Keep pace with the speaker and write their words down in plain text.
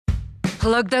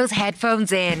Plug those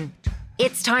headphones in.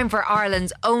 It's time for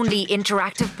Ireland's only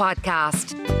interactive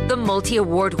podcast, the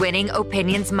multi-award winning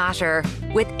Opinions Matter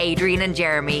with Adrian and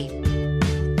Jeremy.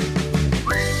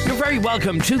 You're very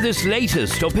welcome to this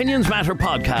latest Opinions Matter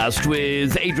podcast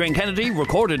with Adrian Kennedy,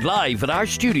 recorded live at our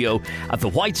studio at the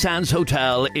White Sands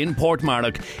Hotel in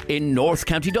Portmarnock in North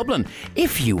County Dublin.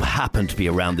 If you happen to be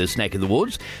around this neck of the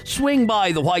woods, swing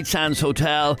by the White Sands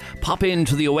Hotel, pop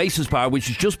into the Oasis Bar, which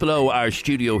is just below our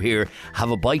studio here, have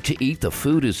a bite to eat, the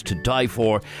food is to die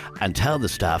for, and tell the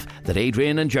staff that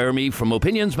Adrian and Jeremy from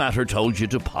Opinions Matter told you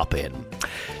to pop in.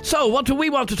 So, what do we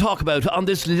want to talk about on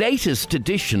this latest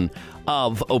edition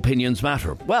of Opinions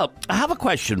Matter? Well, I have a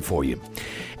question for you.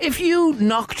 If you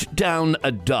knocked down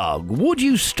a dog, would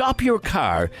you stop your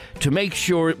car to make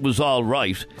sure it was all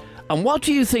right? And what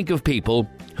do you think of people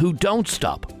who don't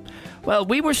stop? Well,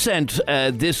 we were sent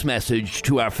this message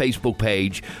to our Facebook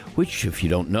page, which, if you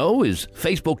don't know, is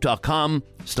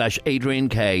facebook.com/Adrian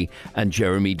K and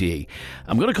Jeremy D.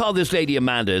 I'm going to call this lady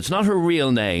Amanda. It's not her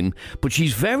real name, but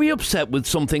she's very upset with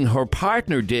something her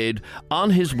partner did on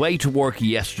his way to work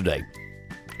yesterday.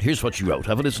 Here's what she wrote.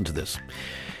 Have a listen to this.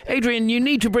 Adrian, you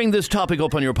need to bring this topic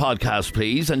up on your podcast,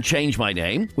 please, and change my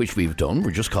name, which we've done.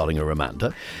 We're just calling her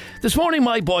Amanda. This morning,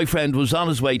 my boyfriend was on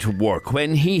his way to work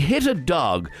when he hit a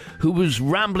dog who was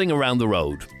rambling around the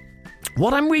road.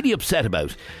 What I'm really upset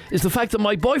about is the fact that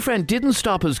my boyfriend didn't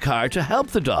stop his car to help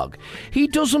the dog. He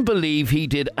doesn't believe he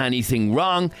did anything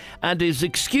wrong and is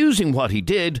excusing what he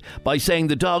did by saying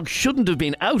the dog shouldn't have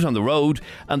been out on the road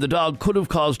and the dog could have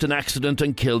caused an accident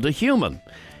and killed a human.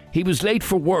 He was late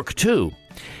for work too.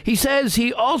 He says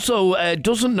he also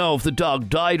doesn't know if the dog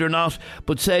died or not,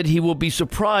 but said he would be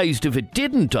surprised if it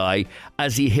didn't die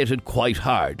as he hit it quite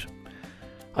hard.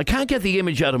 I can't get the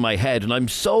image out of my head and I'm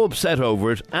so upset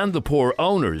over it and the poor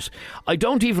owners. I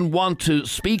don't even want to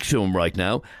speak to him right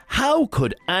now. How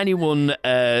could anyone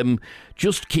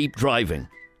just keep driving?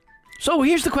 So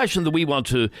here's the question that we want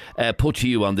to put to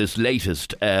you on this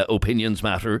latest Opinions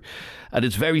Matter, and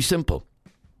it's very simple.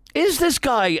 Is this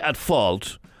guy at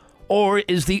fault, or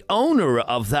is the owner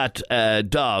of that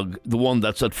dog the one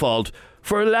that's at fault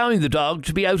for allowing the dog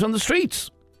to be out on the streets?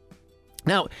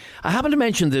 Now, I happened to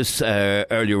mention this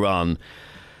earlier on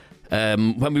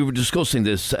when we were discussing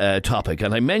this topic,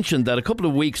 and I mentioned that a couple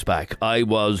of weeks back I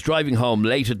was driving home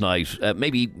late at night,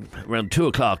 maybe around 2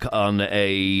 o'clock on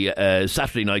a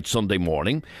Saturday night, Sunday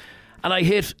morning, and I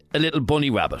hit a little bunny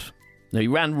rabbit. Now, he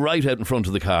ran right out in front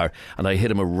of the car, and I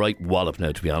hit him a right wallop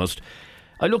now, to be honest.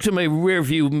 I looked in my rear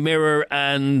view mirror,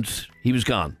 and he was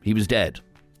gone. He was dead.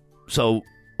 So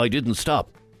I didn't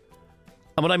stop.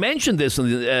 And when I mentioned this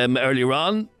earlier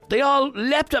on, they all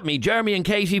leapt at me. Jeremy and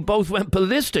Katie both went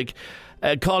ballistic,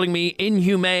 calling me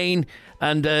inhumane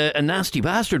and a nasty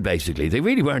bastard, basically. They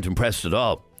really weren't impressed at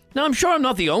all. Now, I'm sure I'm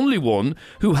not the only one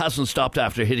who hasn't stopped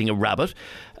after hitting a rabbit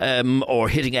or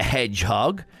hitting a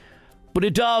hedgehog. But a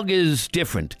dog is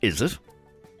different, is it?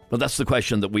 Well, that's the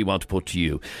question that we want to put to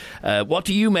you. What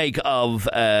do you make of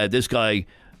this guy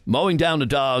mowing down a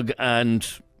dog and,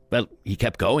 well, he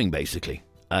kept going, basically.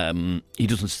 He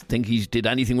doesn't think he did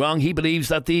anything wrong. He believes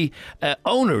that the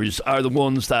owners are the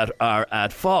ones that are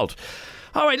at fault.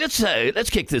 All right, let's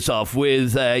kick this off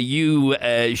with you,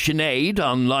 Sinead,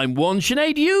 on line 1.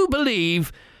 Sinead, do you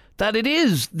believe that it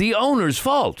is the owner's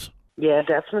fault? Yeah,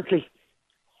 definitely.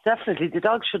 Definitely, the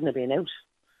dog shouldn't have been out.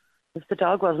 If the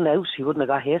dog wasn't out, he wouldn't have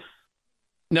got hit.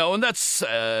 No, and that's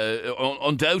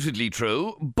undoubtedly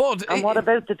true. But and what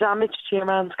about the damage to your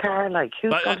man's car? Like,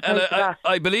 who's going to pay for that?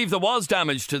 I believe there was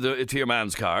damage to your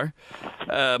man's car.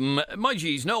 Mind you,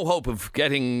 he's no hope of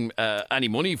getting any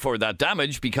money for that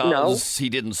damage because he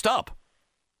didn't stop.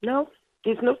 No,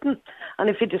 he's nothing.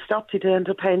 And if he'd have stopped, he'd end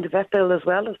up paying the vet bill as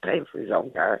well as paying for his own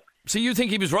car. So you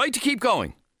think he was right to keep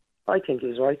going? I think he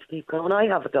was right to keep going. I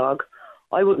have a dog.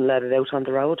 I wouldn't let it out on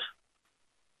the road.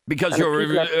 Because you're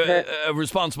a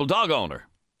responsible dog owner?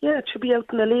 Yeah, it should be out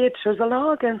in the lead. There's a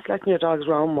law against letting your dogs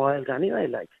roam wild anyway.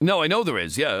 No, I know there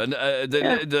is, yeah. And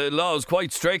the law is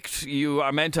quite strict. You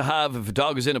are meant to have, if a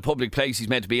dog is in a public place, he's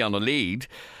meant to be on a lead.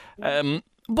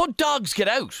 But dogs get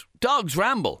out. Dogs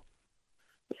ramble.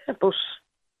 Yeah, but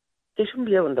they shouldn't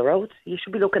be out on the road. You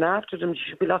should be looking after them. You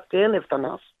should be locked in if they're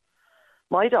not.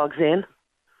 My dog's in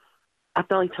at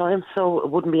night time, so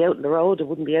it wouldn't be out in the road. It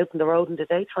wouldn't be out in the road in the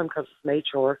daytime because it's made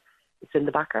sure it's in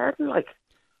the back garden.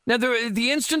 Now,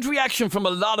 the instant reaction from a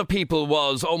lot of people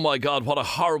was, oh my God, what a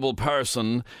horrible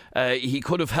person. He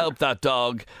could have helped that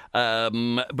dog.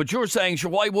 But you're saying,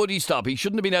 sure, why would he stop? He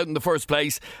shouldn't have been out in the first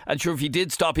place. And sure, if he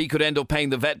did stop, he could end up paying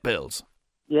the vet bills.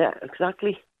 Yeah,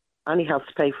 exactly. And he has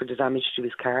to pay for the damage to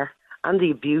his car and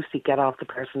the abuse he get off the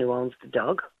person who owns the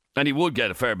dog. And he would get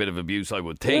a fair bit of abuse, I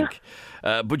would think.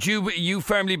 Yeah. But you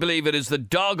firmly believe it is the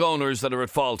dog owners that are at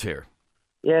fault here?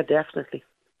 Yeah, definitely.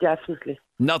 Definitely.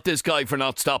 Not this guy for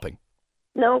not stopping?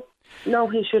 No,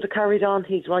 he should have carried on.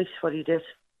 He's right what he did.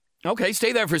 OK,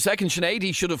 stay there for a second, Sinead.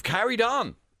 He should have carried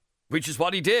on, which is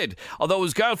what he did. Although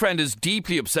his girlfriend is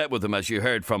deeply upset with him, as you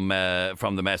heard from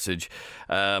the message.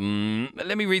 Let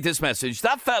me read this message.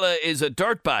 That fella is a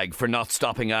dirtbag for not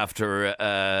stopping after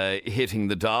hitting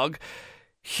the dog.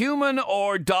 Human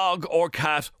or dog or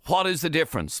cat, what is the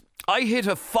difference? I hit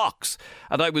a fox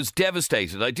and I was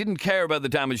devastated. I didn't care about the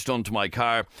damage done to my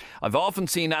car. I've often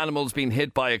seen animals being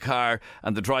hit by a car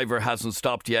and the driver hasn't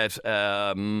stopped yet.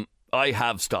 I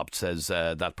have stopped, says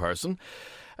that person.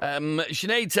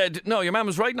 Sinead said, no, your man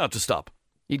was right not to stop.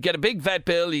 You'd get a big vet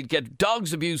bill, you'd get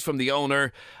dogs abuse from the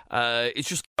owner. It's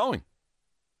just going.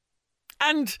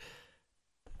 And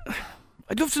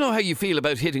I'd love to know how you feel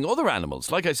about hitting other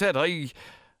animals. Like I said, I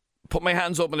put my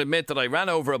hands up and admit that I ran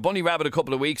over a bunny rabbit a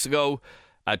couple of weeks ago.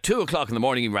 At 2 o'clock in the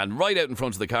morning, he ran right out in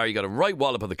front of the car. He got a right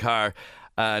wallop of the car.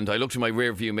 And I looked in my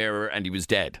rear view mirror and he was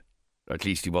dead. Or at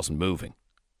least he wasn't moving.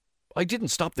 I didn't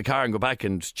stop the car and go back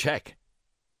and check.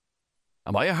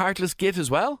 Am I a heartless git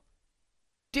as well?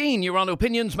 Dean, you're on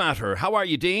Opinions Matter. How are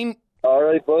you, Dean? All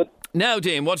right, bud. Now,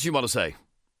 Dean, what do you want to say?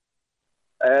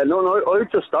 No, I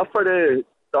just stopped for the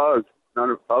dog. Not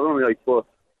a problem, but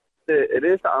it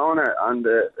is the owner, and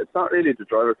it's not really the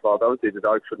driver's fault. Obviously, the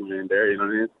dog shouldn't be in there, you know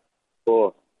what I mean?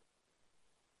 But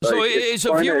it's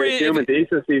human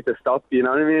decency to stop, you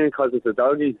know what I mean? Because it's a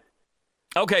doggy.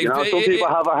 Okay. You know, some people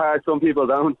have a heart, some people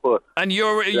don't. But and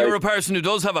you're a person who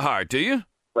does have a heart, do you?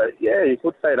 Well, yeah, you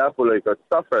could say that, but I'd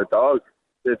stop for a dog.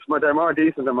 They're more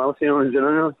decent than most humans, you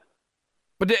know.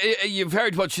 But you've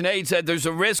heard what Sinead said. There's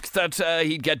a risk that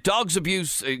he'd get dog's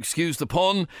abuse, excuse the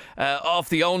pun, off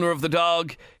the owner of the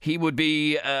dog. He would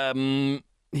be,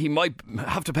 he might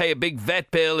have to pay a big vet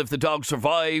bill if the dog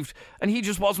survived, and he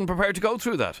just wasn't prepared to go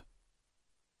through that.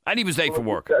 And he was late for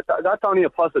work. That's only a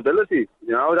possibility,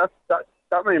 you know.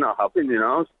 That may not happen, you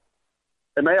know.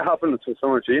 It may have happened to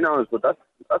someone she knows, but that's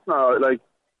not like.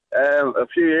 A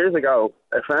few years ago,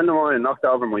 a friend of mine knocked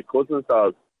over my cousin's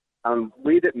dog, and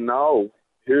we didn't know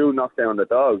who knocked down the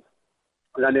dog.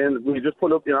 And then we just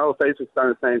put up, you know, a Facebook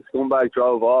stand saying scumbag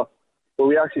drove off. But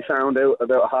we actually found out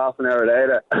about half an hour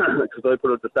later, because I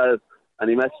put up the status, and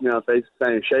he messaged me on Facebook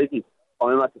saying, Shaky,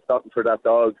 I'm at the stopping for that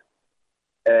dog.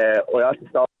 I had to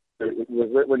stop. It was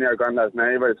with one of our granddad's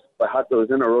neighbours. I was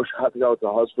in a rush. I had to go to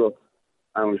the hospital.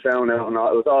 And we found out, and it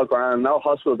was all grand, no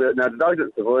hospital bill. Now, the dog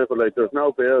didn't survive, but there was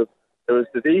no bills. It was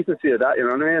the decency of that, you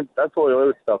know what I mean? That's why I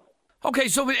would stop. Okay,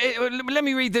 so let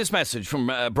me read this message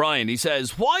from Brian. He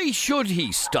says, why should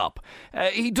he stop?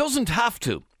 He doesn't have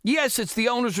to. Yes, it's the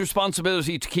owner's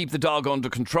responsibility to keep the dog under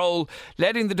control.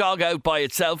 Letting the dog out by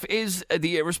itself is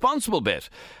the irresponsible bit.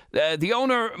 The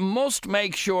owner must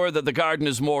make sure that the garden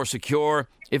is more secure.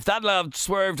 If that lad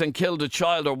swerved and killed a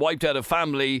child or wiped out a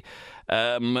family,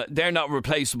 they're not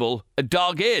replaceable. A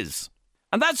dog is.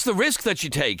 And that's the risk that you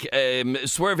take,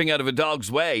 swerving out of a dog's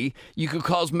way. You could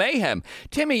cause mayhem.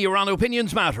 Timmy, you're on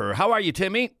Opinions Matter. How are you,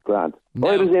 Timmy? Grand.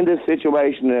 I was in this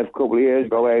situation a couple of years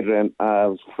ago, Adrian. I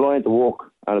was flying to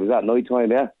work, and it was at night time,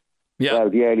 yeah? Yeah. Well,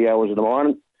 the early hours of the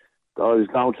morning. I was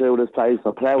going through this place.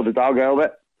 I ploughed the dog out of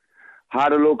it.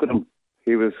 Had a look at him.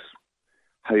 He was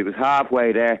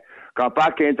halfway there. Got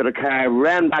back into the car,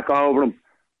 ran back over him,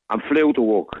 and flew to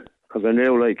work. Because I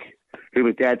knew, he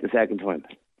was dead the second time.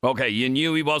 Okay, you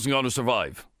knew he wasn't going to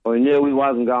survive. I knew he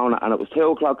wasn't going, and it was 2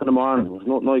 o'clock in the morning. There was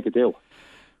nothing I could do.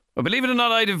 Well, believe it or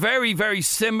not, I had a very, very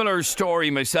similar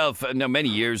story myself. Now, many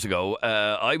years ago,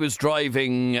 I was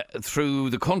driving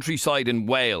through the countryside in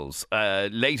Wales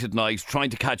late at night, trying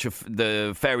to catch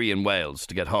the ferry in Wales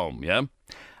to get home, yeah?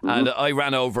 Mm-hmm. And I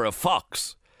ran over a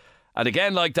fox. And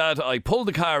again, like that, I pulled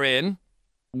the car in,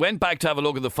 went back to have a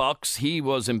look at the fox. He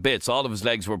was in bits. All of his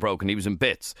legs were broken. He was in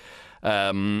bits.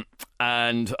 And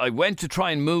I went to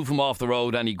try and move him off the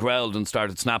road, and he growled and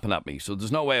started snapping at me. So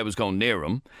there's no way I was going near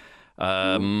him.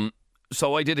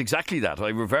 So I did exactly that. I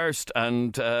reversed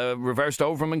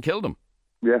over him and killed him.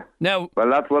 Yeah. Now, well,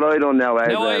 that's what I done now.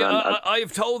 Now,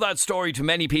 I've told that story to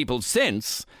many people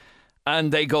since,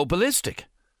 and they go ballistic.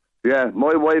 Yeah,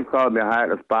 my wife called me a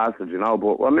heartless bastard, you know,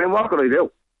 but, I mean, what could I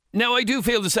do? Now, I do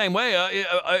feel the same way.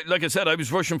 Like I said, I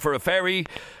was rushing for a ferry,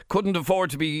 couldn't afford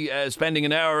to be spending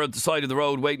an hour at the side of the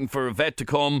road waiting for a vet to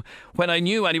come, when I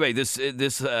knew, anyway, this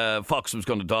fox was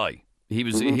going to die. He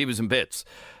was in bits.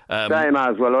 Same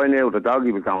as, well, I knew the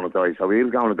doggy was going to die, so he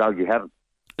was going to doggy heaven.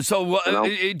 So,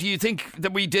 do you think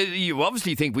that you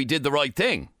obviously think we did the right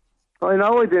thing? I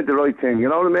know I did the right thing, you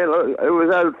know what I mean? It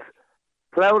was out,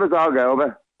 plough the dog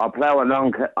over. or plough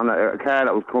along on a car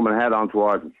that was coming head on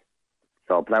towards us.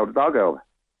 So I ploughed the dog over.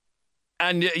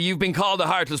 And you've been called a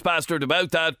heartless bastard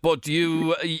about that, but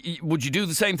would you do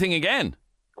the same thing again?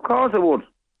 Of course I would.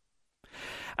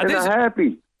 And in a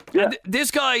heartbeat. Yeah. And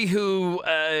this guy who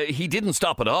he didn't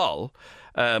stop at all.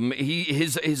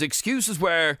 His excuses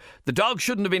were the dog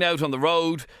shouldn't have been out on the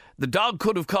road. The dog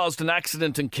could have caused an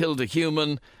accident and killed a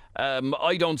human.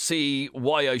 I don't see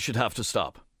why I should have to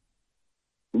stop.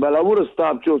 Well, I would have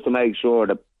stopped just to make sure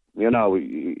that,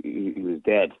 he was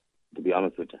dead, to be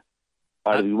honest with you.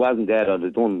 Or if he wasn't dead, I'd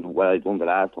have done what I'd done the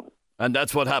last time. And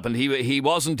that's what happened. He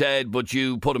wasn't dead, but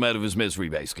you put him out of his misery,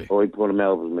 basically. Oh, I put him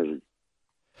out of his misery.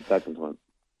 Second time.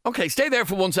 Okay, stay there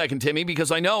for 1 second, Timmy,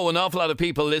 because I know an awful lot of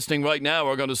people listening right now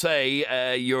are going to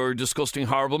say you're a disgusting,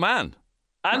 horrible man.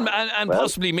 And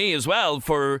possibly me as well,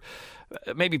 for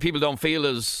maybe people don't feel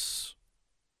as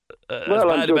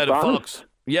bad about a fox.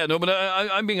 Yeah, no, but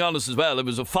I'm being honest as well. It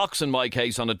was a fox in my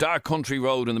case on a dark country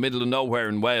road in the middle of nowhere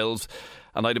in Wales,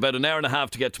 and I had about an hour and a half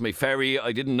to get to my ferry.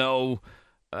 I didn't know,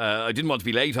 I didn't want to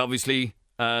be late, obviously,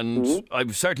 and I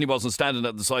certainly wasn't standing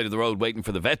at the side of the road waiting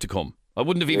for the vet to come. I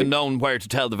wouldn't have even known where to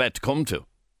tell the vet to come to.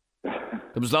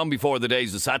 It was long before the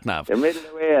days of sat-nav. The middle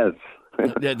of Wales.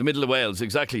 Yeah, the middle of Wales,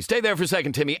 exactly. Stay there for a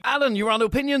second, Timmy. Alan, you're on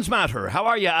Opinions Matter. How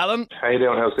are you, Alan? How you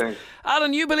doing? How's things?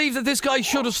 Alan, you believe that this guy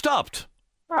should have stopped?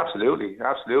 Absolutely.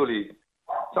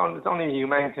 It's only a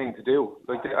humane thing to do.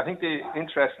 I think the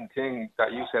interesting thing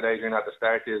that you said, Adrian, at the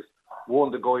start is,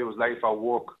 one, the guy was late for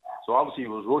work, so obviously he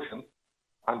was rushing.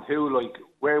 And two,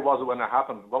 where was it when it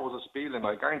happened? What was the speed limit?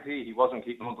 I guarantee he wasn't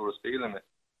keeping under a speed limit.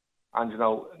 And,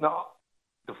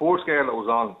 the first girl that was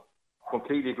on,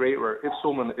 completely agree with her. If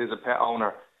someone is a pet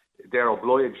owner, they're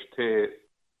obliged to,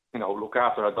 look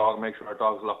after a dog, make sure our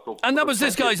dog's locked up. And that was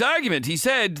this guy's argument. He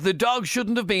said the dog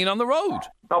shouldn't have been on the road.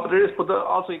 No, but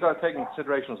also you got to take into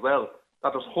consideration as well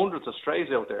that there's hundreds of strays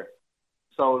out there.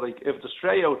 So, if it's a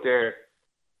stray out there,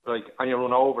 and you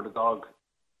run over the dog,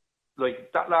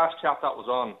 that last chap that was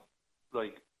on,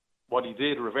 what he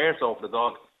did, reverse over the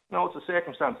dog, it's a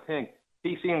circumstance thing.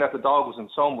 He seen that the dog was in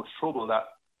so much trouble that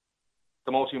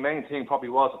the most humane thing probably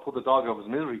was to put the dog out of his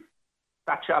misery.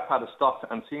 That chap had to stop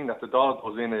and seen that the dog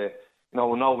was in a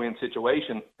no-win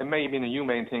situation. It may have been a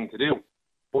humane thing to do.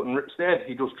 But instead,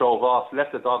 he just drove off,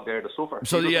 left the dog there to suffer.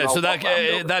 So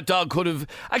that dog could have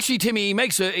actually. Timmy, he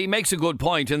makes a good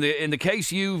point. In the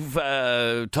case you've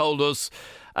told us,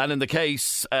 and in the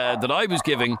case that I was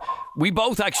giving, we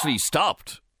both actually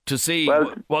stopped to see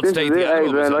what state the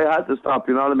animal was in. I had to stop.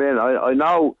 You know what I mean? I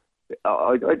know.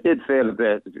 I did feel a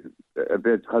bit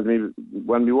because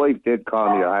when my wife did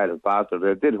call me a heartless bastard,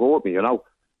 it did hurt me,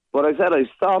 But I said I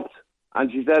stopped,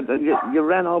 and she said, "You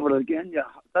ran over it again." Yeah,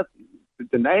 that's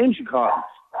the name she called.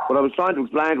 But I was trying to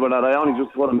explain to her that I only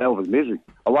just put him out of his misery.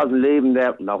 I wasn't leaving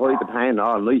there in the height of pain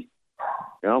all night,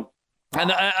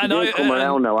 And I come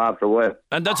around now after a while.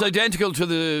 And that's identical to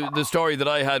the story that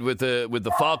I had with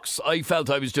the fox. I felt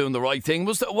I was doing the right thing.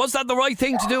 Was that the right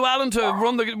thing to do, Alan, to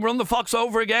run the fox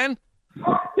over again?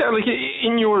 Yeah,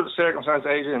 in your circumstance,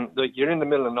 Adrian, you're in the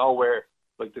middle of nowhere.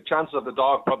 The chances of the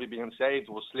dog probably being saved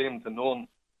was slim to none.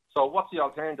 So what's the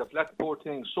alternative? Let the poor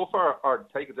thing suffer or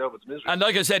take it out of its misery? And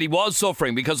like I said, he was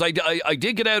suffering because I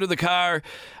did get out of the car.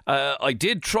 I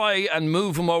did try and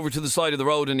move him over to the side of the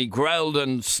road, and he growled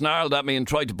and snarled at me and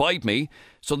tried to bite me.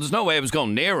 So there's no way I was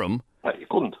going near him. You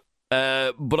couldn't.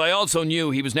 But I also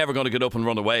knew he was never going to get up and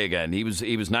run away again. He was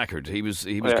knackered. He was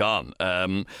gone.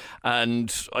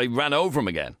 And I ran over him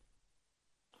again.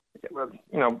 Yeah,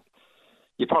 well,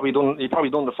 you probably done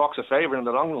the fox a favour in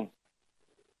the long run.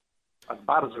 As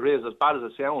bad as it is, as bad as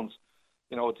it sounds,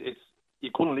 it's you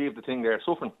couldn't leave the thing there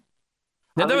suffering.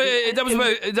 Now,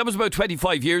 that was about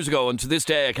 25 years ago, and to this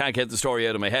day I can't get the story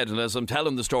out of my head. And as I'm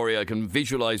telling the story, I can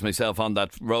visualise myself on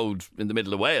that road in the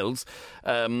middle of Wales.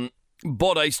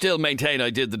 But I still maintain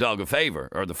I did the dog a favour,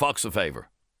 or the fox a favour.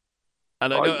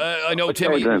 And I know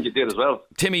Timmy, you did as well.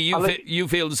 Timmy, you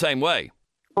feel the same way.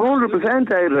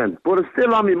 100%, Adrian. But it's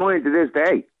still on my mind to this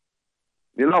day.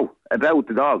 About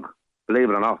the dog. Believe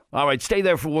it or not. All right, stay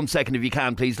there for 1 second if you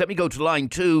can, please. Let me go to line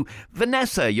 2.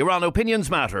 Vanessa, you're on Opinions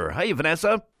Matter. Hi,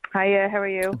 Vanessa. Hiya, how are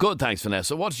you? Good, thanks,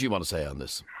 Vanessa. What did you want to say on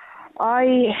this?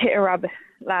 I hit a rabbit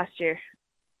last year.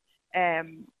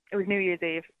 It was New Year's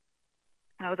Eve.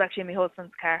 I was actually in my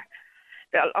husband's car.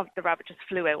 The rabbit just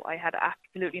flew out. I had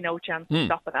absolutely no chance to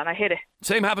stop it, and I hit it.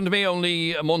 Same happened to me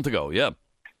only a month ago, yeah.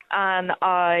 And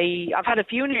I've had a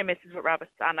few near misses with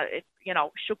rabbits, and it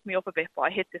shook me up a bit, but I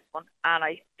hit this one, and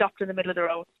I stopped in the middle of the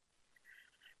road.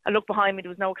 I looked behind me, there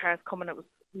was no cars coming, it was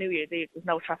New Year's Eve, there was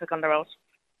no traffic on the road.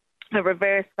 I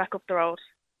reversed back up the road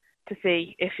to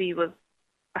see if he was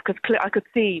I could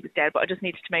see he was dead, but I just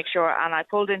needed to make sure. And I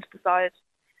pulled into the side.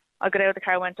 I got out of the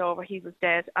car, went over, he was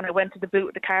dead. And I went to the boot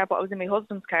of the car, but I was in my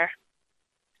husband's car.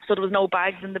 So there was no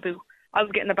bags in the boot. I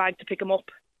was getting a bag to pick him up.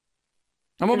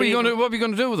 And what were you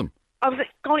going to do with him? I was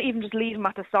going to even just leave him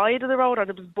at the side of the road, or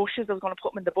there was bushes. I was going to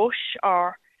put him in the bush,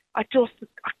 or I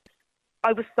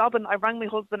was sobbing. I rang my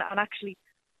husband, and actually,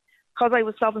 because I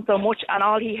was sobbing so much, and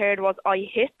all he heard was I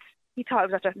hit, he thought I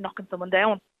was after knocking someone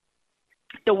down.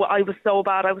 So I was so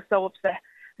bad. I was so upset.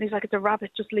 And he's like, it's a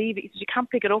rabbit, just leave it. He said, you can't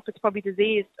pick it up. It's probably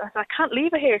diseased. I said, I can't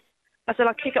leave it here. I said,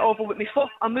 I'll kick it over with my foot.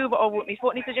 I'll move it over with my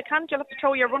foot. And he said, you can't. You'll have to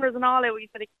throw your runners and all out. He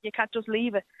said, you can't just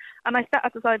leave it. And I sat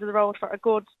at the side of the road for a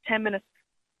good 10 minutes.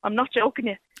 I'm not joking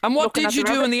you. And what did you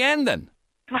do in the end then?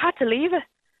 I had to leave it.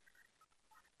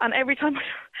 And every time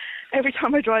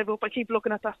I drive up, I keep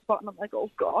looking at that spot and I'm like, oh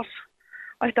God.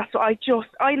 I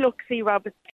see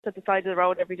rabbits at the side of the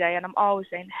road every day, and I'm always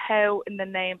saying, how in the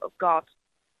name of God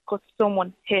could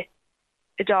someone hit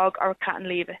a dog or a cat and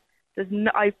leave it?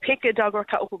 I pick a dog or a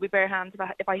cat up with my bare hands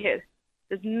if I hit it.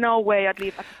 There's no way I'd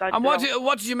leave it at the side of the road. And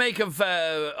what did you make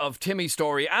of Timmy's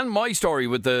story and my story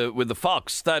with the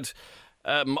fox? That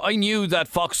I knew that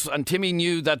fox and Timmy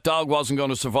knew that dog wasn't going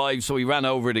to survive, so he ran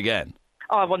over it again.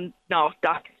 Oh well, no,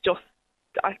 that's just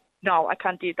I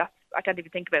can't do that. I can't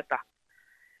even think about that.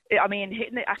 I mean,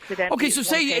 hitting it accidentally. Okay, so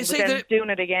say that doing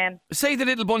it again. Say the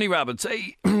little bunny rabbit.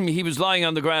 Say he was lying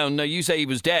on the ground. Now you say he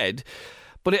was dead,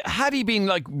 but had he been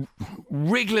like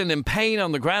wriggling in pain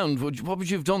on the ground, what would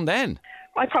you have done then?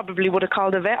 I probably would have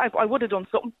called a vet. I would have done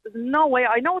something. There's no way.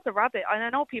 I know it's a rabbit, and I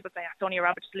know people say it's only a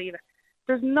rabbit, just leave it.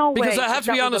 There's no way. Because I have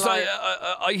to be honest,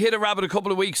 I hit a rabbit a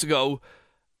couple of weeks ago.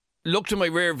 Looked in my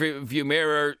rear view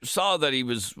mirror, saw that he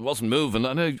wasn't moving,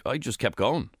 and I just kept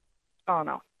going. Oh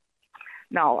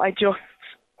no, I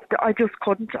just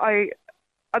couldn't. I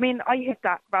mean, I hit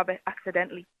that rabbit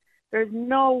accidentally. There's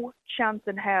no chance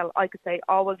in hell I could say,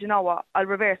 oh well, do you know what? I'll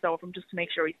reverse over him just to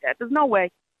make sure he's dead. There's no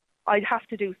way. I'd have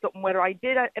to do something. Whether I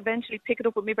did eventually pick it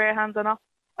up with my bare hands or not,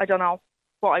 I don't know.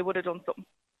 But I would have done something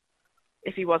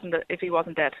if he wasn't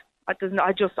dead. I'd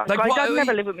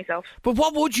never live with myself. But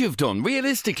what would you have done,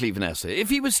 realistically, Vanessa? If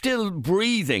he was still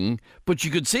breathing, but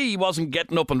you could see he wasn't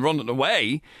getting up and running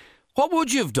away, what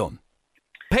would you have done?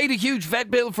 Paid a huge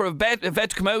vet bill for a vet to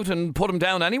come out and put him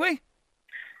down anyway?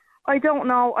 I don't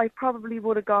know. I probably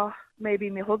would have got maybe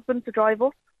my husband to drive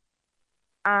up,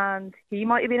 and he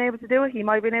might have been able to do it. He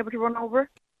might have been able to run over.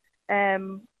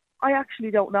 I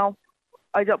actually don't know.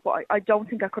 I don't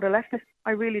think I could have left it.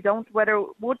 I really don't. Whether it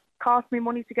would cost me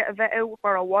money to get a vet out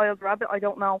for a wild rabbit, I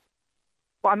don't know.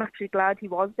 But I'm actually glad he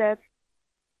was dead,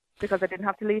 because I didn't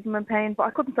have to leave him in pain. But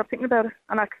I couldn't stop thinking about it,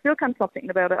 and I still can't stop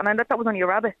thinking about it. And I thought that was only a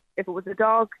rabbit. If it was a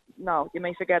dog, no, you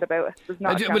may forget about it. There's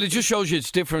not. But it just shows you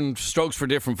it's different strokes for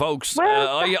different folks.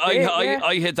 Well,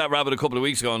 I hit that rabbit a couple of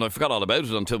weeks ago, and I forgot all about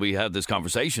it until we had this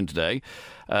conversation today,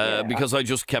 because I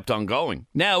just kept on going.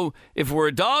 Now, if it were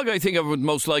a dog, I think I would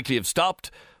most likely have stopped.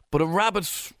 But a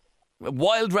rabbit, a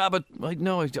wild rabbit,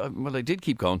 I did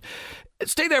keep going.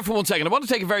 Stay there for 1 second. I want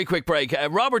to take a very quick break.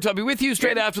 Robert, I'll be with you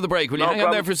straight after the break. Will you hang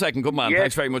on there for a second? Good man.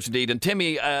 Thanks very much indeed. And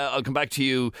Timmy, I'll come back to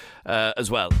you as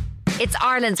well. It's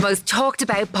Ireland's most talked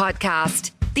about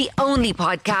podcast. The only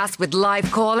podcast with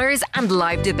live callers and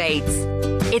live debates.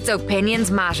 It's Opinions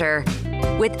Matter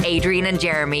with Adrian and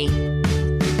Jeremy.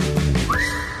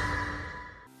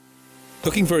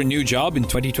 Looking for a new job in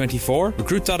 2024?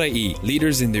 Recruit.ie,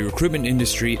 leaders in the recruitment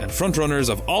industry and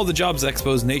frontrunners of all the jobs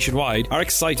expos nationwide, are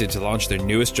excited to launch their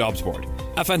newest jobs board.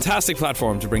 A fantastic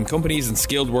platform to bring companies and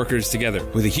skilled workers together.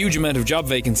 With a huge amount of job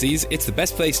vacancies, it's the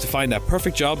best place to find that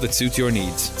perfect job that suits your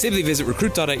needs. Simply visit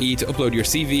recruit.ie to upload your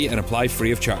CV and apply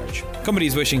free of charge.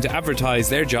 Companies wishing to advertise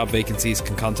their job vacancies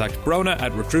can contact Brona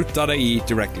at recruit.ie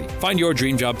directly. Find your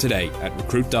dream job today at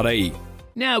recruit.ie.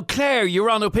 Now, Claire, you're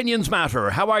on Opinions Matter.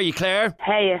 How are you, Claire?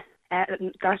 Hey,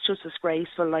 that's just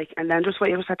disgraceful. And then just what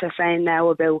you were saying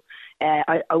now about,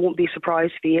 I won't be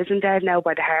surprised if he isn't dead now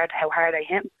by how hard I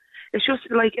hit him. It's just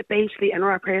basically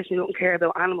another person who don't care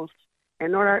about animals,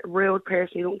 another rude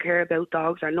person who don't care about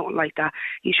dogs or nothing like that.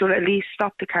 He should at least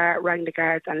stop the car, ring the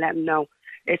guards, and let them know.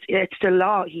 It's the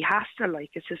law. He has to.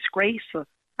 It's disgraceful.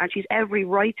 And she's every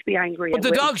right to be angry. But the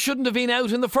dog shouldn't have been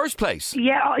out in the first place.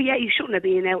 Yeah, he shouldn't have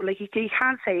been out. You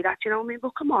can't say that, you know what I mean?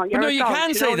 But come on, you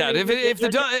can say that. If the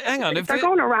dog, hang on, if they're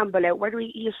going to ramble out, whether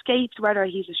he escaped, whether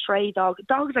he's a stray dog,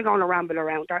 dogs are going to ramble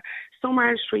around. Some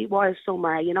are streetwise, some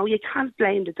are. You can't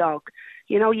blame the dog.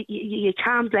 You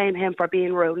can't blame him for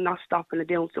being rude and not stopping and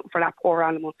doing something for that poor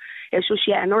animal. It's just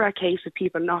yet another case of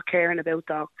people not caring about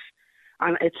dogs.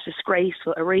 And it's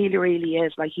disgraceful. It really, really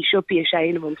is. Like, he should be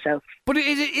ashamed of himself. But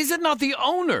is it not the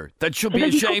owner that should be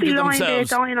He ashamed could be of lying themselves?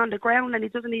 there dying on the ground and he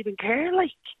doesn't even care.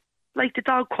 Like the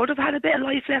dog could have had a bit of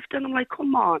life left in him. Like,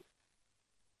 come on.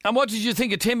 And what did you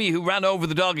think of Timmy, who ran over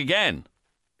the dog again?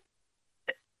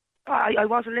 I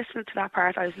wasn't listening to that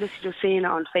part. I was literally just seeing it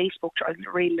on Facebook,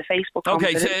 reading the Facebook comments.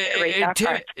 Okay, I didn't read that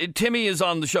part. Timmy is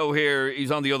on the show here.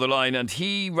 He's on the other line, and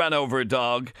he ran over a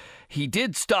dog. He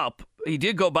did stop. He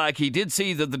did go back. He did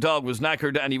see that the dog was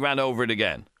knackered, and he ran over it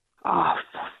again. Oh,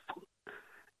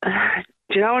 do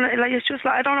you know? Like, it's just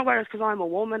like, I don't know whether it's because I'm a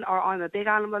woman or I'm a big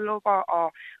animal lover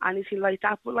or anything like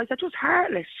that. But like, they're just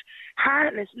heartless.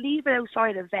 Leave it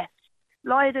outside a vet.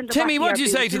 Timmy, what do you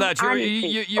say to that?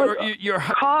 You're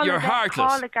heartless.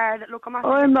 Call a guard. Look, I'm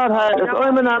not heartless.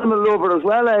 I'm an animal lover as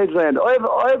well, Adrian.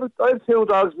 I've 2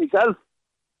 dogs myself.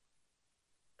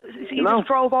 So you just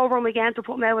drove over him again to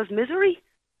put him out of his misery?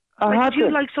 Would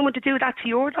you like someone to do that to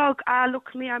your dog?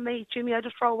 Look, me and mate Jimmy, I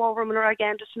just drove over him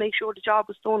again just to make sure the job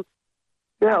was done.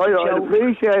 Yeah, I'd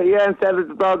appreciate it, instead of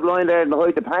the dog lying there in the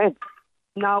height of pain.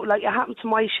 No, like, it happened to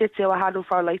my Shih Tzu. I had him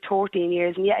for like 13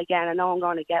 years, and yet again, I know I'm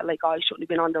going to get like, I shouldn't have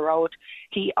been on the road.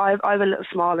 I've a little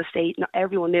small estate.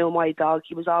 Everyone knew my dog.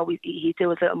 He was always, he'd do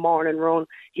his little morning run.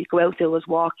 He'd go out, do his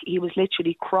walk. He was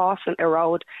literally crossing a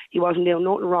road. He wasn't doing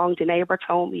nothing wrong. The neighbour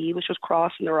told me he was just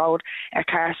crossing the road. A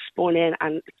car spun in,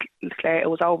 and it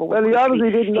was over. Well, he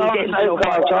obviously didn't know. And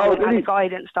the guy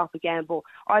didn't stop again, but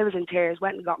I was in tears,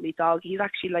 went and got my dog. He's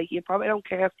actually like, you probably don't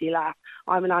care if you laugh.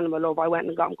 I'm an animal lover. I went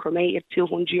and got him cremated,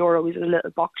 €200. He's in a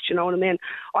little box, do you know what I mean?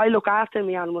 I look after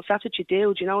my animals. That's what you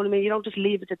do you know what I mean? You don't just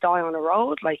leave it to die on the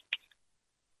road, like.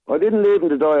 I didn't leave him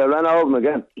to die. I ran over him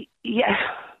again. Yeah.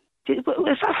 Is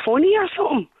that funny or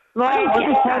something? No, I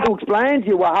just had to explain to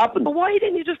you what happened. But why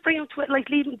didn't you just bring him to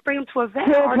bring him to a vet?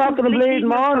 2 o'clock in the bleeding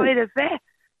morning. A vet?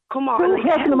 Come on. 2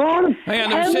 o'clock in the morning. Hang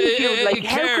on, how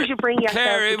could you bring yourself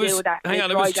Claire, to do that? Hang on,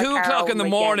 it was 2 o'clock in the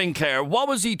morning, Claire. What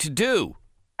was he to do?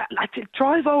 To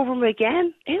drive over him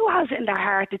again? Who has it in their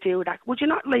heart to do that? Would you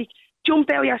not, like,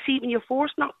 jump out of your seat when you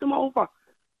force knocked them over?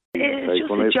 It's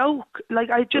just a joke.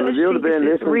 Like, I just think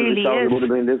it really is. You would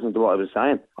have been listening to what I was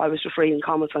saying. I was just reading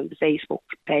comments on the Facebook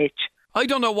page. I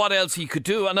don't know what else he could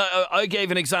do, and I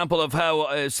gave an example of how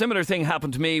a similar thing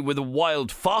happened to me with a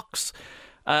wild fox.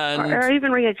 Or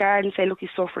even ring a guard and say, look, he's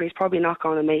suffering, he's probably not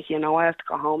going to make it. I have to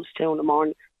go home. It's 2 in the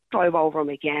morning. Drive over him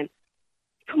again.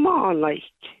 Come on, like,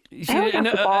 how do you have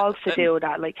the balls to do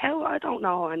that? Like, how? I don't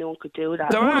know how anyone could do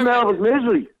that.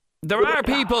 There are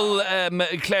people,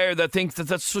 Claire, that think that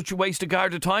that's such a waste of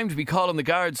guarded time to be calling the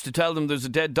guards to tell them there's a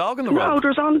dead dog on the road.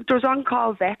 No, there's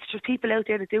on-call vets. There's people out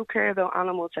there that do care about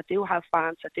animals, that do have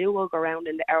fans, that do go around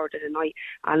in the hours of the night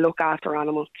and look after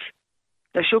animals.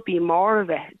 There should be more of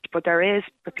it, but there is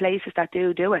the places that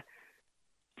do it.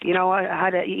 You know, I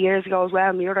had it years ago as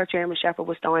well. My other German Shepherd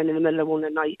was dying in the middle of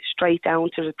one night, straight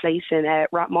down to the place in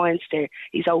Rathmines.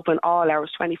 He's open all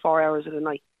hours, 24 hours of the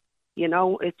night. You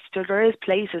know, there is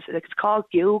places. It's called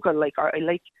Google,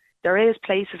 there is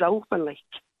places open, like.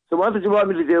 So what did you want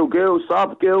me to do? Google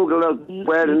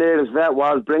where the nearest vet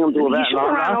was, bring him to a vet. You should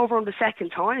have ran over him the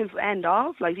second time, end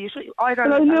of. Like, you should either.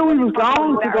 Well, I knew he was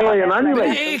going to die anyway.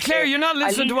 Hey, Claire, you're not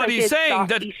listening to what he's saying.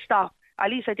 He stopped. At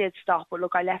least I did stop, but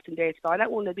look, I left him there to die. That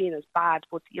wouldn't have been as bad,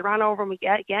 but you ran over him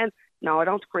again? No, I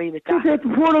don't agree with that. You had to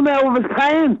put him out of his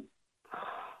pain.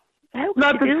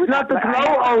 Not to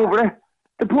throw over it.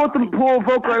 To put the poor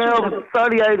fucker out of his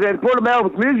 38 and put him out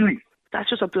of his misery. That's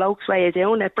just a bloke's way of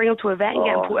doing it. Bring him to a vet and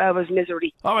get him put out of his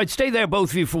misery. All right, stay there,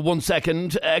 both of you, for 1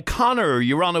 second. Connor,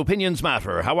 you're on Opinions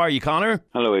Matter. How are you, Connor?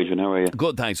 Hello, Adrian. How are you?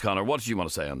 Good, thanks, Connor. What did you want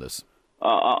to say on this?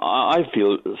 I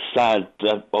feel sad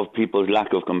of people's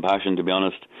lack of compassion, to be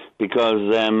honest,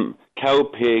 because cow,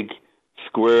 pig,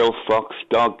 squirrel, fox,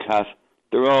 dog, cat,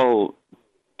 they're all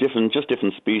different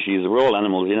species. They're all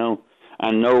animals, you know,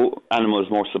 and no animal is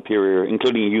more superior,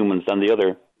 including humans, than the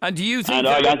other. And do you think? And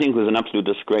I think it was an absolute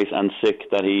disgrace and sick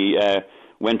that he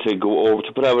went to go over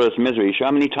to put out his misery. Sure,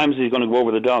 how many times is he going to go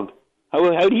over the dog? How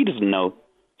he doesn't know,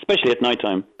 especially at night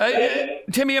time.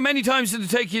 Timmy, how many times did it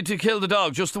take you to kill the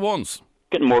dog? Just the once?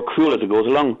 Getting more cruel as it goes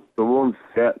along. The once,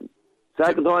 yeah.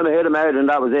 Second time I hit him out and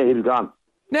that was it. He was gone.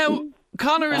 Now,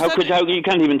 Connor, how you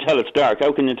can't even tell it's dark?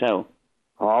 How can you tell?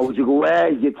 Oh, would you go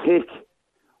away, you tick?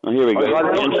 Oh, here we go. The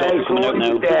insults are coming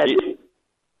out now.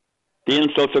 The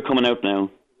insults are coming out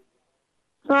now.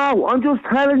 No, I'm just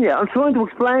telling you. I'm trying to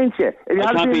explain to you.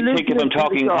 I can't be tick if I'm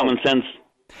talking common sense.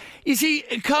 You see,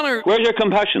 Connor... Where's your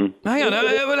compassion? Hang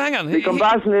on. The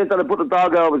compassion is that I put the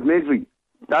dog out of his misery.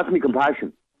 That's my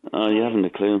compassion. Oh, you haven't a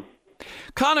clue.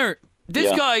 Connor,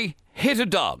 this guy hit a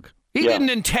dog. He didn't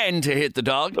intend to hit the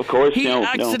dog. Of course, he no.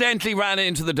 accidentally ran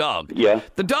into the dog. Yeah.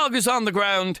 The dog is on the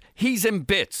ground. He's in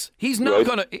bits. He's not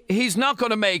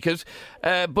gonna make it.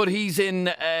 But he's in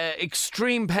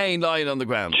extreme pain, lying on the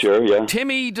ground. Sure, yeah.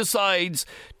 Timmy decides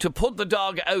to put the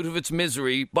dog out of its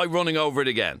misery by running over it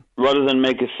again. Rather than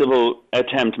make a civil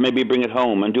attempt, maybe bring it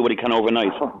home and do what he can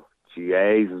overnight. Oh,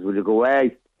 Jesus, will you go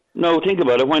away? No, think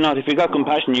about it. Why not? If you got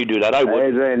compassion, you do that. I would.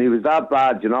 Adrian, he was that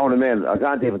bad, you know what I mean? I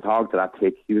can't even talk to that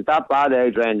tick. He was that bad,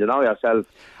 Adrian, you know yourself.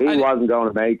 He wasn't going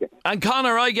to make it. And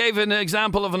Conor, I gave an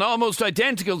example of an almost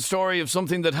identical story of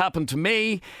something that happened to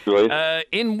me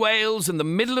in Wales, in the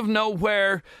middle of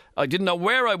nowhere. I didn't know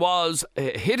where I was,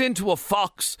 hit into a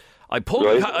fox. I pulled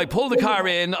the car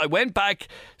in, I went back,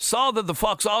 saw that the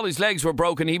fox, all his legs were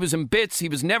broken, he was in bits, he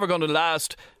was never going to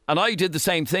last, and I did the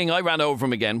same thing. I ran over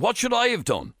him again. What should I have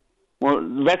done? Well,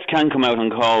 vets can come out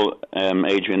and call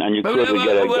Adrian, and you could get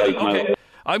a guy come out.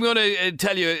 I'm going to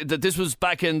tell you that this was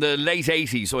back in the late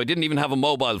 80s, so I didn't even have a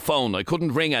mobile phone. I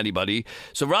couldn't ring anybody.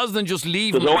 So rather than just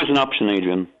leave... There's always an option,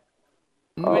 Adrian.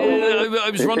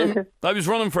 I was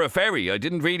running for a ferry. I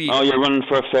didn't really... Oh, you're running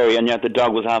for a ferry, and yet the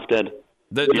dog was half dead.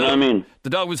 You know what I mean?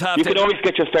 The dog was half dead. You dead. could always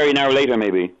get your ferry an hour later,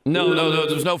 maybe. No,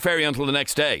 there was no ferry until the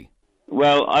next day.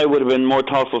 Well, I would have been more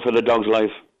thoughtful for the dog's life.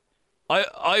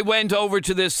 I went over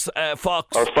to this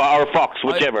fox. Or fox,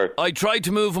 whichever. I tried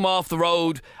to move him off the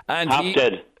road, and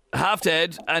half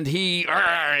dead, and he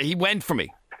went for me.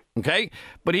 Okay,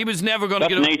 but he was never going to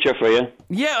get. That's nature for you.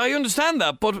 Yeah, I understand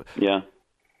that, but yeah,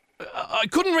 I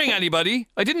couldn't ring anybody.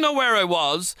 I didn't know where I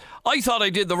was. I thought I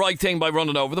did the right thing by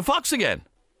running over the fox again.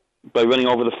 By running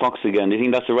over the fox again, do you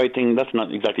think that's the right thing? That's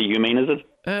not exactly humane, is it?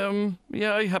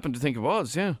 Yeah, I happen to think it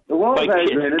was, yeah.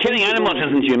 Killing animals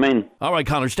isn't humane. All right,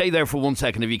 Conor, stay there for 1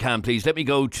 second if you can, please. Let me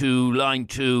go to line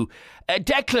 2.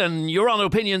 Declan, you're on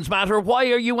Opinions Matter. Why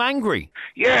are you angry?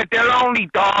 Yeah, they're only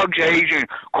dogs, Adrian.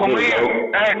 Come here.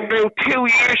 About 2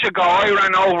 years ago, I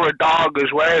ran over a dog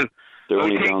as well. I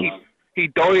think he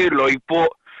died, but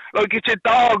it's a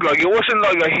dog, it wasn't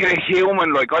like a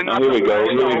human, I'm not... Here we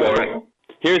go.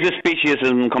 Here's the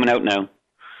speciesism coming out now.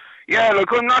 Yeah,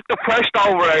 I'm not depressed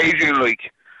over Adrian,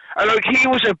 And, he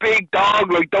was a big dog,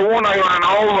 the one I ran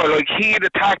over, he had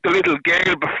attacked a little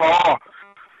girl before.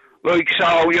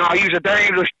 So, he was a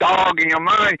dangerous dog, and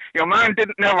your man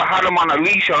didn't never had him on a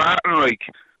leash or anything,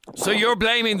 So you're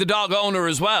blaming the dog owner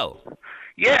as well?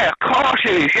 Yeah, of course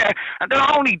it is, yeah. And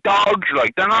they're only dogs,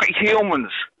 they're not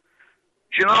humans.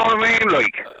 Do you know what I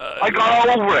mean, I got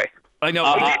over it. I know.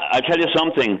 I'll tell you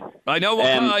something. I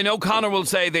know Conor will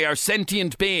say they are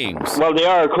sentient beings. Well, they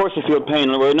are. Of course they feel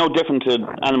pain. We're no different to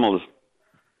animals.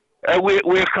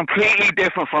 We're completely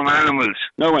different from animals.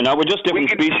 No, we're not. We're just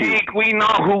different species. We know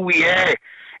who we are.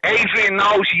 Adrian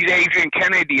knows he's Adrian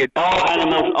Kennedy. All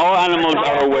animals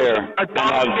are aware. A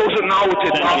dog doesn't know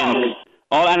it's a dog.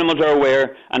 All animals are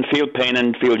aware and feel pain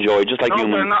and feel joy, just like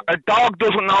humans. A dog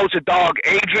doesn't know it's a dog.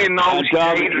 Adrian knows. A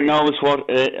dog knows what.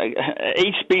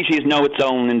 Each species know its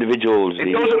own individuals.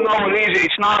 It doesn't know what it is.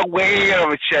 It's not aware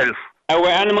of itself.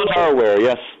 Animals are aware,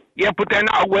 yes. Yeah, but they're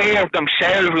not aware of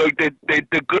themselves.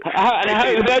 The good. How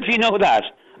do you know that?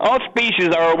 All species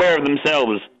are aware of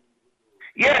themselves.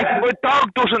 Yeah, but a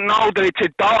dog doesn't know that it's a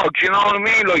dog. Do you know what I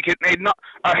mean?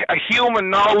 A human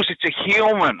knows it's a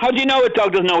human. How do you know a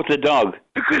dog doesn't know it's a dog?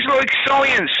 Because,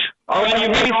 science. Oh, and you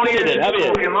really studied it, have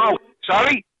you?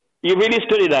 Sorry? You really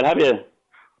studied that, have you?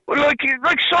 Well,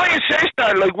 science says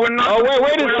that. We're not. Oh,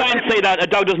 where does science say that a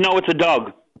dog doesn't know it's a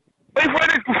dog? I've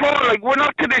read it before. We're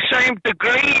not to the same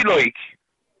degree.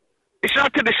 It's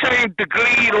not to the same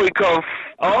degree. Of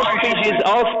all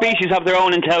species have their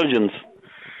own intelligence.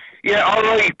 Yeah, all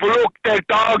right, but look, they're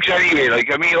dogs anyway. I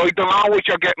don't know what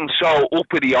you're getting so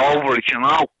uppity over it,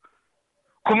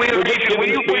 Come here, Adrian.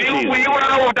 Will you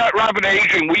run over that rabbit,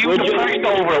 Adrian? Were you depressed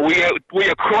over it? Were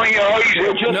you crying your eyes out?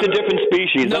 We're just a different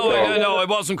species. No, I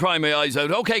wasn't crying my eyes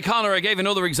out. Okay, Conor, I gave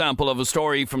another example of a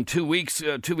story from 2 weeks,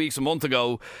 a month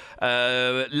ago.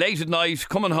 Late at night,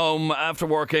 coming home after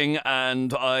working,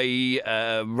 and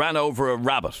I ran over a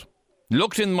rabbit.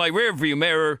 Looked in my rearview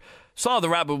mirror, saw the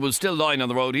rabbit was still lying on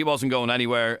the road. He wasn't going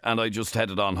anywhere, and I just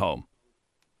headed on home.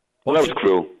 Well, that was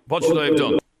cruel. What should I have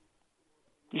done?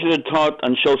 You should have taught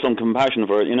and show some compassion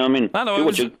for it, you know what I mean? I know, where are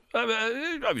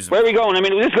we going?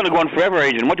 This is going to go on forever,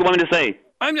 Adrian. What do you want me to say?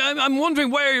 I'm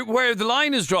wondering where the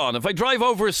line is drawn. If I drive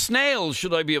over a snail,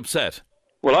 should I be upset?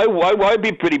 Well, I'd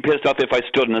be pretty pissed off if I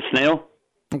stood in a snail.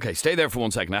 Okay, stay there for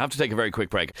 1 second. I have to take a very quick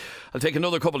break. I'll take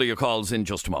another couple of your calls in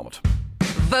just a moment.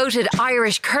 Voted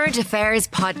Irish Current Affairs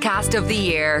Podcast of the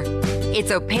Year.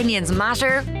 It's Opinions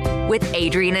Matter with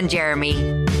Adrian and Jeremy.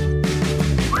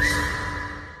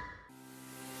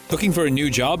 Looking for a new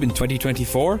job in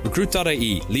 2024?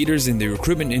 Recruit.ie, leaders in the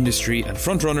recruitment industry and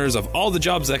frontrunners of all the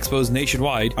jobs expos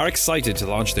nationwide, are excited to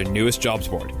launch their newest jobs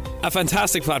board. A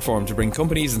fantastic platform to bring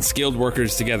companies and skilled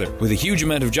workers together. With a huge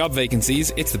amount of job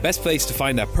vacancies, it's the best place to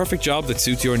find that perfect job that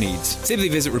suits your needs. Simply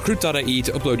visit recruit.ie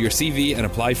to upload your CV and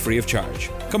apply free of charge.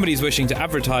 Companies wishing to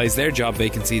advertise their job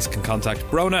vacancies can contact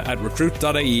Brona at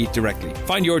recruit.ie directly.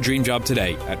 Find your dream job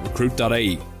today at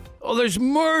recruit.ie. Oh, there's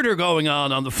murder going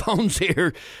on the phones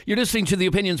here. You're listening to the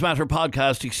Opinions Matter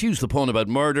podcast. Excuse the pun about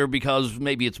murder, because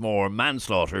maybe it's more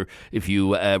manslaughter if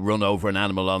you run over an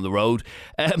animal on the road.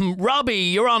 Robbie,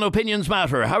 you're on Opinions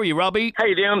Matter. How are you, Robbie? How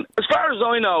you doing? As far as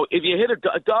I know, if you hit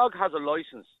a dog has a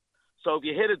licence. So if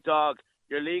you hit a dog,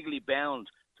 you're legally bound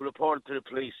to report it to the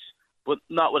police, but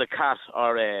not with a cat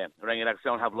or any that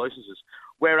don't have licences.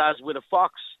 Whereas with a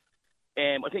fox,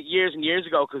 I think years and years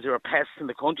ago, because there were pests in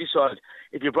the countryside,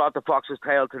 if you brought the fox's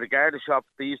tail to the garda shop,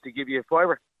 they used to give you a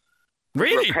fiver.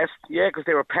 Really? Yeah, because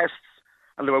they were pests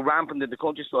and they were rampant in the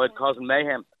countryside, causing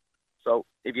mayhem. So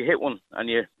if you hit one and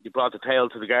you brought the tail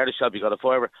to the garda shop, you got a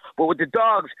fiver. But with the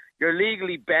dogs, you're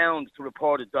legally bound to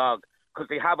report a dog because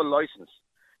they have a licence.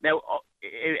 Now,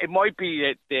 it might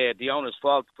be the owner's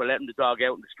fault for letting the dog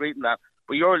out in the street and that,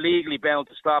 but you're legally bound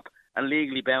to stop and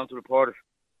legally bound to report it.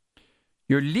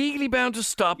 You're legally bound to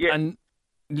stop and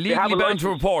legally bound to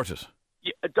report it.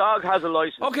 Yeah, a dog has a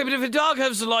licence. Okay, but if a dog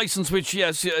has a licence, which,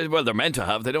 yes, well, they're meant to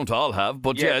have, they don't all have,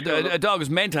 but a dog is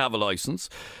meant to have a licence,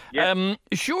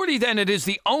 surely then it is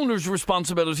the owner's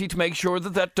responsibility to make sure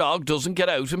that dog doesn't get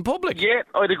out in public. Yeah,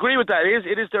 I'd agree with that.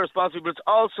 It is their responsibility, but it's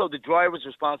also the driver's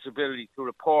responsibility to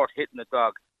report hitting a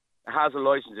dog. It has a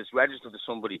licence, it's registered to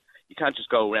somebody. You can't just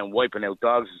go around wiping out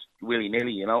dogs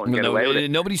willy-nilly, and get away with it.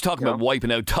 Nobody's talking about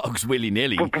wiping out dogs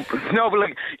willy-nilly. No, but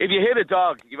like, if you hit a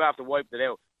dog, you have to wipe it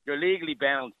out. You're legally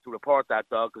bound to report that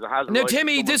dog because it has a Now, license.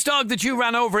 Timmy, this dog that you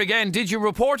ran over again, did you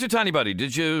report it to anybody?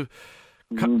 Did you...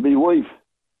 My wife.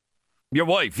 Your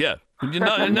wife, yeah.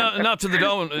 Not to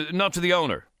the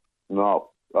owner.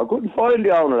 No. I couldn't find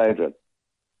the owner, Adrian.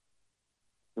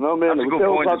 You know what I mean? That's a good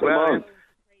point as well.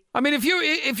 I mean, if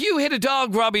you hit a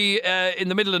dog, Robbie, in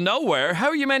the middle of nowhere, how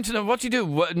are you meant to know? What do you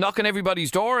do? Knock on everybody's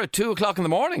door at 2 o'clock in the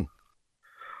morning?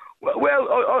 Well,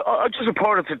 I just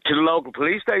reported to the local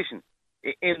police station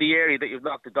in the area that you've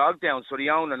knocked the dog down, so the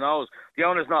owner knows. The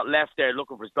owner's not left there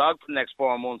looking for his dog for the next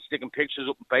 4 months, sticking pictures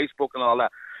up on Facebook and all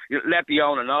that. You let the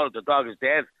owner know that the dog is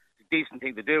dead. It's a decent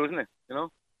thing to do, isn't it? All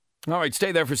right,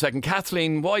 stay there for a second.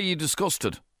 Kathleen, why are you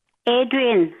disgusted?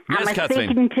 Adrian, yes,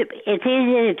 Kathleen. It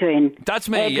is Adrian. That's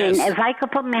me, Adrian, yes. If I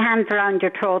could put my hands around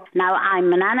your throat. Now,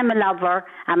 I'm an animal lover.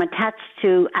 I'm attached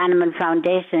to Animal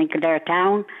Foundation in Kildare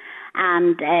Town.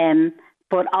 And,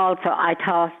 but also I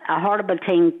thought a horrible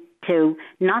thing to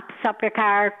not stop your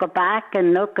car, go back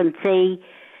and look and see.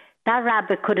 That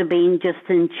rabbit could have been just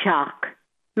in shock.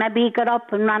 Maybe he got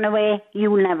up and ran away.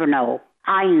 You'll never know.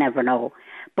 I'll never know.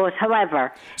 But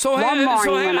however, one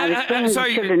morning when I was going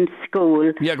to children's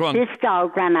school, this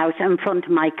dog ran out in front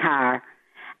of my car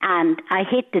and I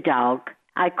hit the dog.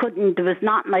 There was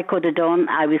nothing I could have done.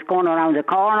 I was going around the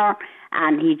corner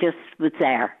and he just was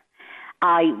there.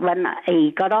 When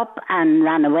he got up and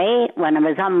ran away, when I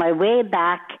was on my way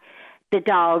back, the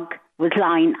dog was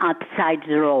lying at the side of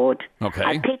the road. Okay.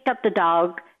 I picked up the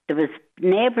dog. There was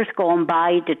neighbours going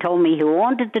by. They told me who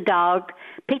wanted the dog,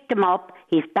 picked him up.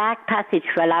 His back passage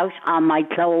fell out on my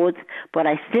clothes, but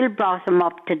I still brought him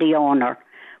up to the owner.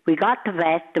 We got the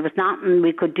vet. There was nothing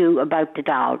we could do about the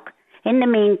dog. In the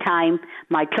meantime,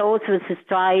 my clothes was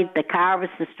destroyed, the car was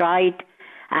destroyed.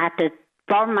 I had to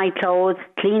burn my clothes,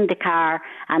 clean the car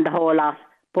and the whole lot.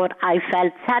 But I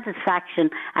felt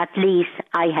satisfaction, at least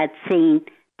I had seen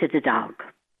to the dog.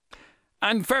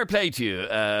 And fair play to you,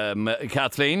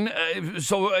 Kathleen.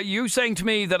 So are you saying to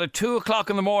me that at 2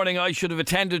 o'clock in the morning I should have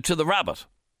attended to the rabbit?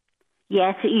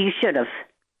 Yes, you should have.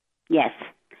 Yes.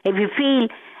 If you feel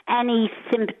any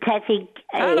sympathetic,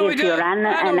 if you're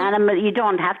an animal, you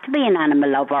don't have to be an animal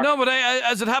lover. No, but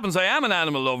as it happens, I am an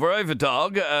animal lover. I have a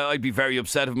dog. I'd be very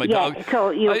upset if my dog... Yeah, so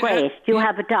you're great. You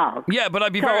have a dog. Yeah, but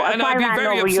I'd be so very upset. So if I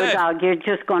ran over your dog, you're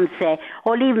just going to say,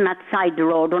 leave him at the side of the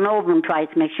road, run over him twice,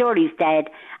 make sure he's dead,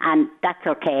 and that's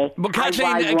okay. But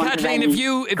Kathleen,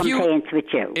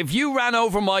 if you ran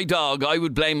over my dog, I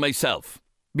would blame myself.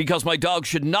 Because my dog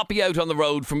should not be out on the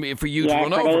road for you to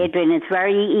run over. Yeah, but Adrian, it's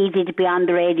very easy to be on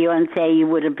the radio and say you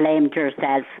would have blamed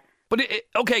yourself. But,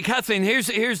 okay, Kathleen, here's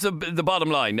the bottom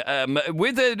line.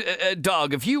 With a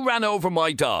dog, if you ran over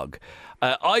my dog,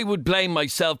 I would blame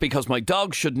myself because my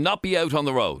dog should not be out on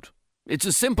the road. It's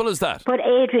as simple as that. But,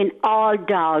 Adrian, all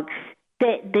dogs,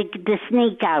 they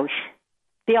sneak out.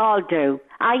 They all do.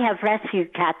 I have rescue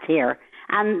cats here.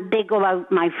 and they go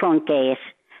out my front gate.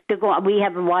 We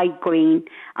have a wide green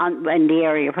in the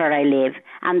area where I live,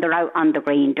 and they're out on the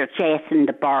green. They're chasing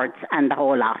the birds and the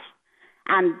whole lot.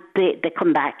 And they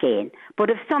come back in. But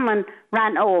if someone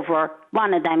ran over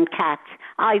one of them cats,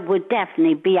 I would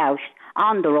definitely be out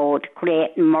on the road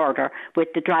creating murder with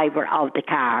the driver of the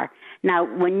car. Now,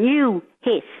 when you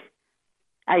hit,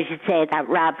 I should say that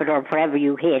rabbit or wherever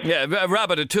you hit. Yeah, a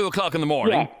rabbit at 2 o'clock in the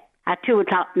morning. Yeah, at 2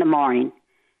 o'clock in the morning.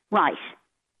 Right.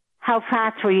 How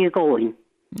fast were you going?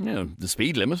 Yeah, the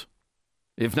speed limit.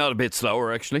 If not a bit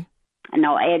slower, actually.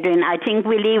 No, Adrian, I think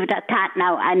we leave it at that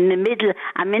now. I'm in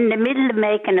the middle of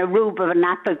making a rube of an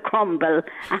apple crumble.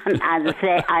 And as I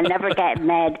say, I never get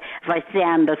mad if I stay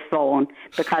on the phone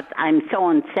because I'm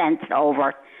so incensed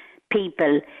over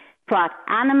people. What,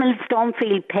 animals don't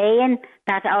feel pain?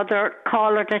 That other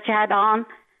caller that you had on?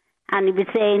 And he was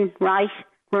saying, right,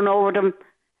 run over them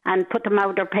and put them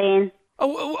out of their pain.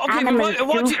 Oh, okay. Animals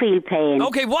do feel pain.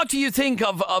 Okay, what do you think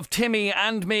of Timmy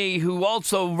and me, who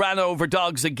also ran over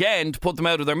dogs again to put them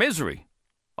out of their misery?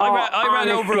 I ran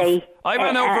over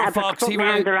a fox. He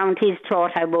ran around his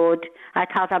throat. I would. I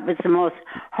thought that was the most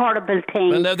horrible thing.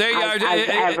 Well, now there you I've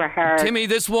ever heard. Timmy,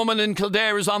 this woman in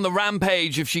Kildare is on the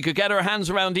rampage. If she could get her hands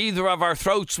around either of our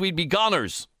throats, we'd be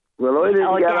goners. Well, I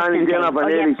didn't get any dinner for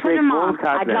nearly 6 months,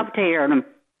 I'd love to hear them.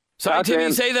 Sorry,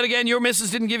 Timmy, say that again. Your missus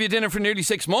didn't give you dinner for nearly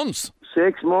 6 months.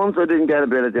 6 months I didn't get a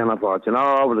bit of dinner for it,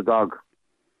 over the dog.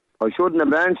 I shouldn't have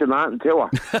mentioned that to her.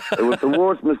 It was the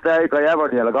worst mistake I ever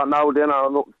did. I got no dinner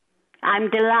or nothing. I'm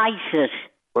delighted.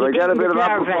 But I get a bit of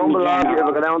apple crumble off you if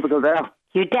I go down to Kildare.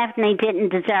 You definitely didn't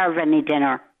deserve any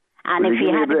dinner. And if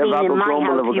you had been in my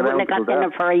house, you wouldn't have got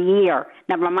dinner for a year,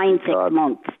 never mind 6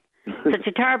 months. Such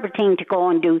a terrible thing to go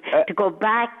and do, to go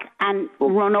back and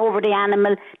run over the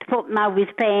animal, to put him out of his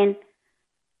pain.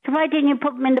 So why didn't you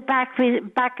put him in the back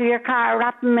of your car,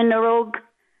 wrap him in the rug?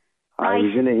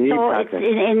 Right? So it's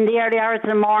in the early hours of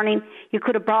the morning. You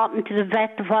could have brought him to the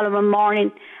vet the following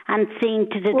morning and seen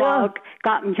to the dog,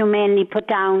 got him humanely put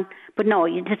down. But no,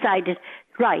 you decided,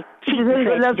 right, cheap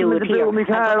to do it here. And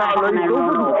run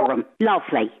over him.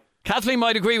 Lovely. Kathleen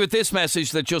might agree with this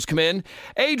message that just come in.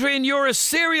 Adrian, you're a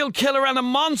serial killer and a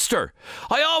monster.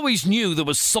 I always knew there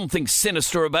was something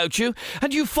sinister about you,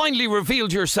 and you finally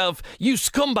revealed yourself. You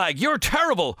scumbag. You're a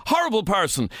terrible, horrible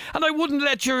person, and I wouldn't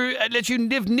let you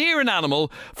live near an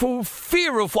animal for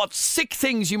fear of what sick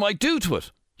things you might do to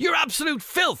it. You're absolute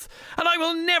filth, and I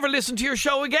will never listen to your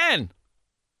show again,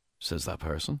 says that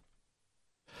person.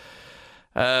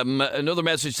 Another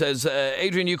message says,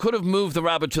 Adrian, you could have moved the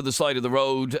rabbit to the side of the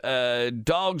road.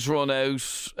 Dogs run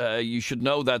out. You should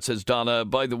know that, says Donna.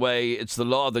 By the way, it's the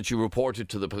law that you report it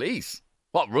to the police.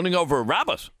 What, running over a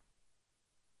rabbit?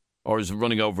 Or is it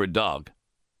running over a dog?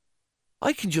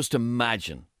 I can just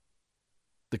imagine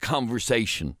the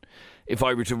conversation if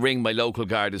I were to ring my local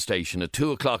Garda station at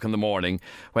 2 o'clock in the morning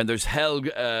when there's hell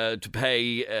to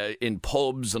pay in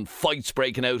pubs and fights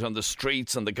breaking out on the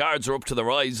streets and the guards are up to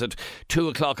their eyes at 2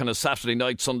 o'clock on a Saturday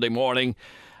night, Sunday morning,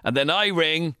 and then I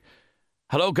ring,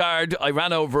 hello guard, I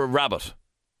ran over a rabbit.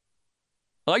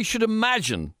 I should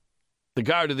imagine the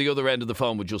guard at the other end of the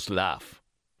phone would just laugh.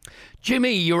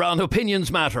 Jimmy, you're on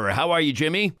Opinions Matter. How are you,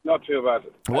 Jimmy? Not too bad.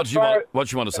 What do you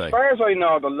want to say? As far as I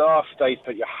know, the law states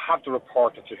that you have to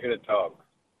report that you hit a dog,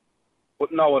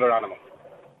 but no other animal.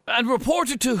 And report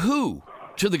it to who?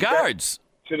 To the guards?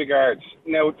 To the guards.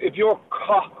 Now, if you're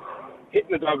caught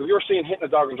hitting a dog, if you're seen hitting a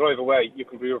dog and drive away, you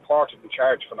can be reported and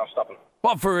charged for not stopping.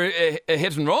 What, for a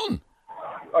hit and run?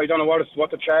 I don't know what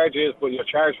the charge is, but you're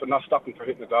charged for not stopping for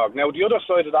hitting a dog. Now, the other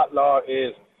side of that law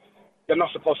is you're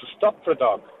not supposed to stop for a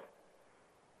dog.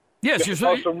 Yes, you're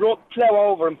supposed to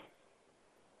plough over him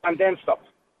and then stop.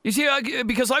 You see,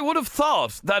 because I would have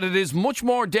thought that it is much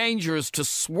more dangerous to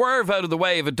swerve out of the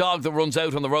way of a dog that runs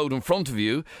out on the road in front of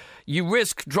you. You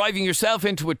risk driving yourself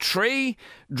into a tree,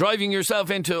 driving yourself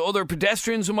into other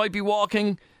pedestrians who might be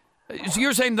walking. So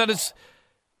you're saying that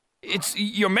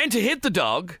you're meant to hit the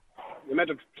dog. You're meant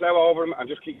to plough over him and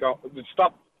just keep going.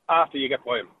 Stop after you get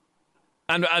by him.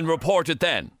 And report it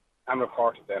then.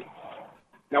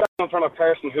 Now, I'm from a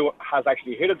person who has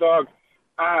actually hit a dog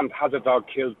and has a dog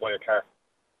killed by a car.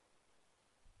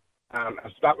 And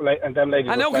them ladies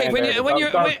were saying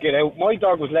when dogs get out. My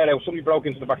dog was let out. Somebody broke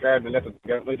into the backyard and let it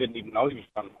get out. I didn't even know he was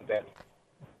gone dead.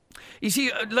 You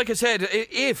see, like I said,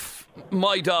 if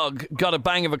my dog got a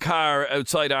bang of a car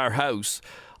outside our house,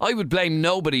 I would blame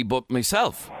nobody but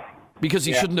myself because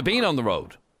he shouldn't have been on the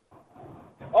road.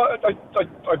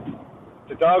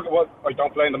 The dog, I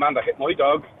don't blame the man that hit my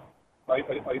dog.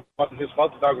 It wasn't his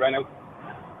fault the dog ran out.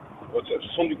 But if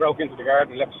somebody broke into the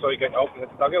garden and left the side gate open and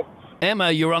let the dog out.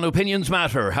 Emma, you're on Opinions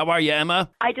Matter. How are you, Emma?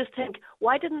 I just think,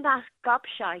 why didn't that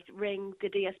gobshite ring the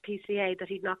DSPCA that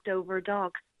he'd knocked over a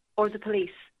dog? Or the police?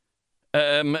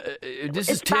 This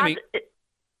is Timmy.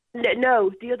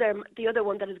 No, the other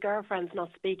one that his girlfriend's not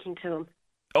speaking to him.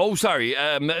 Oh, sorry.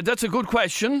 That's a good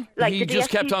question. Like he the just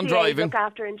kept on DSPCA driving. look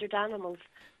after injured animals.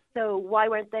 So why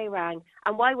weren't they rang?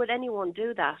 And why would anyone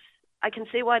do that? I can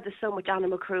see why there's so much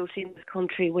animal cruelty in this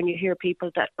country when you hear people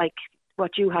that, like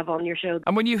what you have on your show.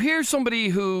 And when you hear somebody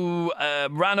who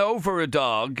ran over a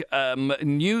dog,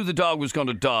 knew the dog was going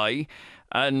to die,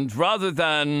 and rather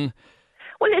than...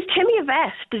 Well, is Timmy a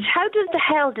vet? How the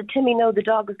hell did Timmy know the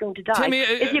dog was going to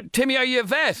die? Timmy, are you a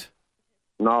vet?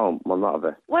 No, I'm not a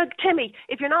vet. Well, Timmy,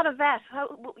 if you're not a vet,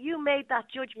 you made that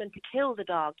judgment to kill the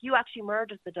dog. You actually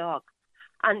murdered the dog.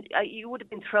 And you would have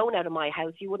been thrown out of my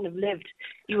house. You wouldn't have lived.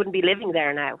 You wouldn't be living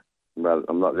there now. Well,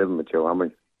 I'm not living with you, am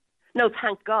I? No,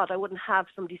 thank God. I wouldn't have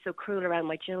somebody so cruel around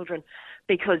my children,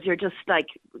 because you're just like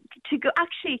to go.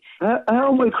 Actually,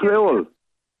 how am I cruel?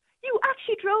 You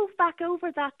actually drove back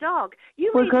over that dog.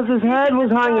 Because his head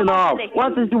was hanging off.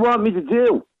 What did you want me to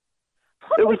do?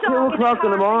 It was 2 o'clock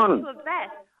in the morning.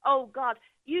 Oh God!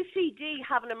 UCD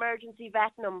have an emergency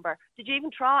vet number. Did you even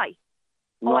try?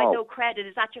 No. Oh, I no credit.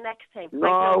 Is that your next thing?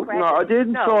 No, I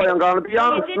didn't try. I'm going to be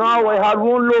honest. No, I had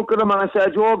one look at him and I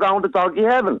said, you're going to doggy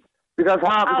heaven. Because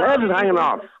half his head is hanging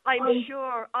off. I'm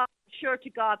sure to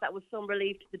God that was some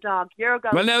relief to the dog. You're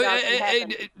going well, now, to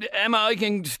heaven. Emma, I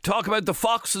can talk about the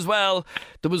fox as well.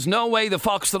 There was no way the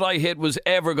fox that I hit was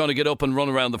ever going to get up and run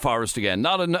around the forest again.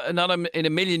 Not in a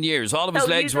million years. All of his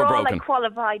legs were broken. All like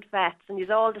qualified vets, and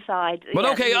you all decide. But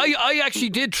okay, I actually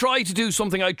did try to do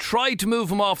something. I tried to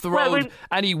move him off the road,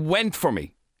 and he went for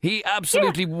me. He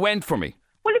absolutely went for me.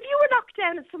 Well, if you were knocked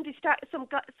down and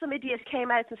some idiot came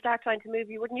out and started trying to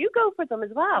move you, wouldn't you go for them as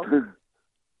well?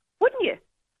 Wouldn't you?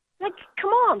 Like,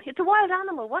 come on, it's a wild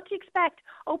animal. What do you expect?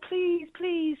 Oh,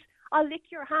 please, I'll lick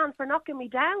your hand for knocking me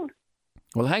down.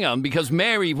 Well, hang on, because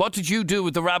Mary, what did you do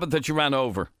with the rabbit that you ran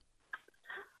over?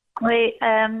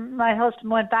 My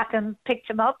husband went back and picked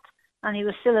him up, and he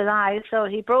was still alive, so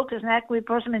he broke his neck. We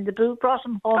put him in the boot, brought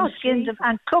him home, skinned him,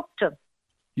 and cooked him.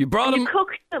 You brought him? You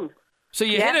cooked him? So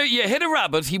you hit a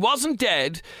rabbit, he wasn't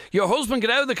dead, your husband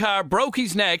got out of the car, broke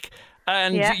his neck,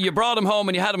 and you brought him home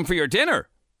and you had him for your dinner.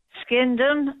 Skinned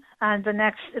him, and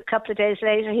a couple of days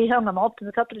later, he hung him up, and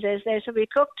a couple of days later, we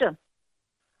cooked him.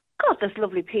 God, there's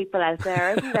lovely people out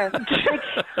there, isn't there?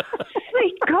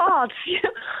 Sweet God,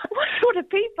 what sort of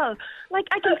people? Like,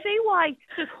 I can see why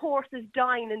there's horses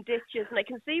dying in ditches, and I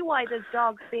can see why there's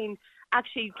dogs being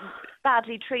actually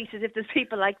badly treated if there's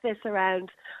people like this around.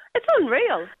 It's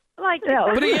unreal. Like,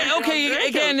 but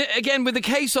again, with the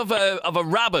case of a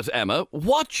rabbit, Emma,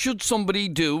 what should somebody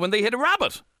do when they hit a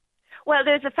rabbit? Well,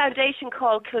 there's a foundation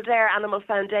called Kildare Animal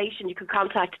Foundation. You can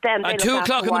contact them. At 2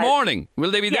 o'clock in the morning. Will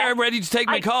they be there ready to take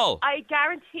my call? I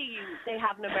guarantee you they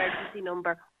have an emergency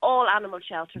number. All animal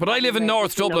shelters. But I live in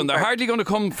North Dublin. They're hardly going to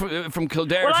come from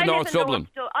Kildare to North Dublin.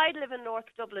 I live in North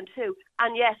Dublin too.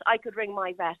 And yes, I could ring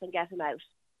my vet and get him out.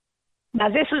 Now,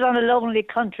 this was on a lonely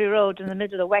country road in the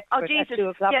middle of Wexford at 2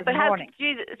 o'clock in the morning.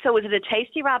 So was it a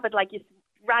tasty rabbit? Like you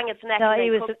rang its neck? No,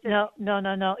 he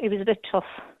was a bit tough.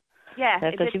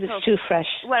 Yeah, because he was too fresh.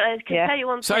 Well, I can tell you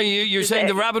one thing. Sorry, you're saying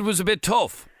the rabbit was a bit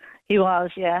tough? He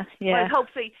was, yeah. Well,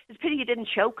 hopefully, it's a pity you didn't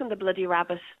choke on the bloody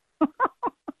rabbit.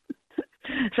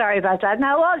 Sorry about that.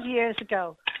 Now, it was years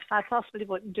ago. I possibly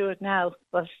wouldn't do it now,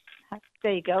 but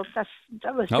there you go. That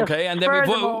was just okay. And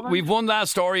then we've won that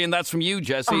story, and that's from you,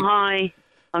 Jessie. Oh, hi.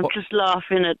 I'm just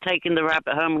laughing at taking the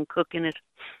rabbit home and cooking it.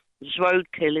 It's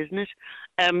roadkill, isn't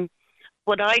it?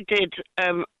 What I did,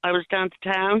 I was down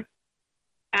to town,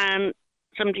 and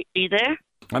somebody... Are you there?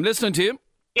 I'm listening to you.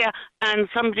 Yeah, and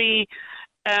somebody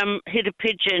hit a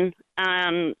pigeon,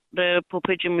 and the poor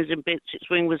pigeon was in bits. Its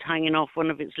wing was hanging off. One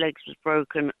of its legs was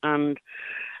broken, and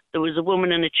there was a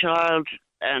woman and a child,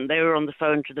 and they were on the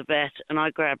phone to the vet, and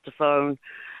I grabbed the phone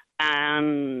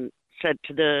and said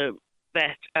to the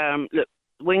vet, look,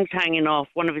 the wing's hanging off,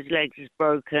 one of his legs is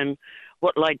broken,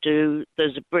 what'll I do?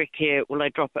 There's a brick here, will I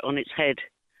drop it on its head?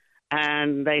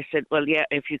 And they said, well, yeah,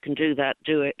 if you can do that,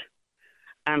 do it.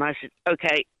 And I said,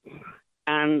 okay.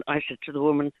 And I said to the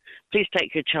woman, please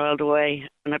take your child away.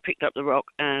 And I picked up the rock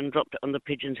and dropped it on the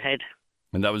pigeon's head.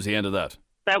 And that was the end of that?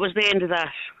 That was the end of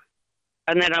that.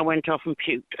 And then I went off and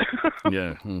puked.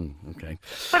 Yeah, okay.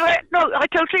 But I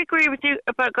totally agree with you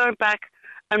about going back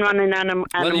and running animals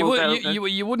over.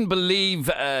 You wouldn't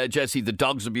believe, Jessie, the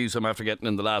dog's abuse I'm after getting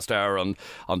in the last hour on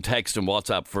text and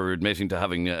WhatsApp for admitting to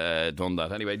having done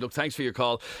that. Anyway, look, thanks for your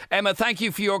call. Emma, thank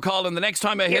you for your call. And the next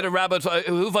time I hit a rabbit,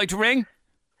 who have I to ring?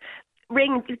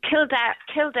 Ring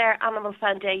Kildare Animal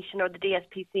Foundation or the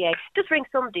DSPCA. Just ring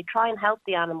somebody. Try and help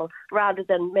the animal rather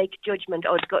than make judgment.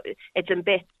 Oh, it's in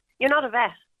bits. You're not a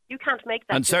vet. You can't make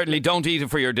that. And certainly don't eat it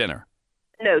for your dinner.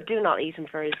 No, do not eat him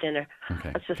for his dinner.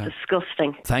 Okay. That's just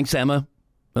disgusting. Thanks, Emma.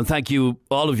 And thank you,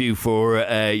 all of you, for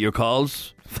your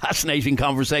calls. Fascinating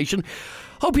conversation.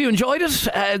 Hope you enjoyed it.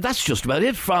 That's just about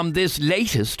it from this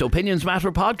latest Opinions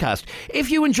Matter podcast. If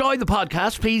you enjoy the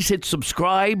podcast, please hit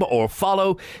subscribe or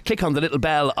follow. Click on the little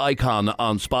bell icon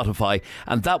on Spotify,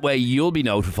 and that way you'll be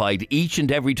notified each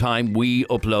and every time we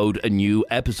upload a new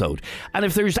episode. And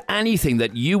if there's anything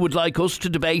that you would like us to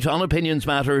debate on Opinions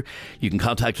Matter, you can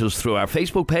contact us through our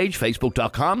Facebook page,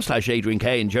 facebook.com/Adrian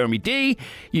K and Jeremy D.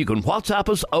 You can WhatsApp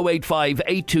us 085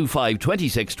 825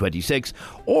 2626,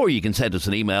 or you can send us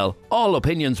an email,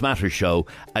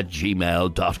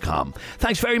 allopinionsmattershow@gmail.com.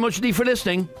 Thanks very much indeed for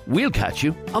listening. We'll catch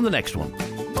you on the next one.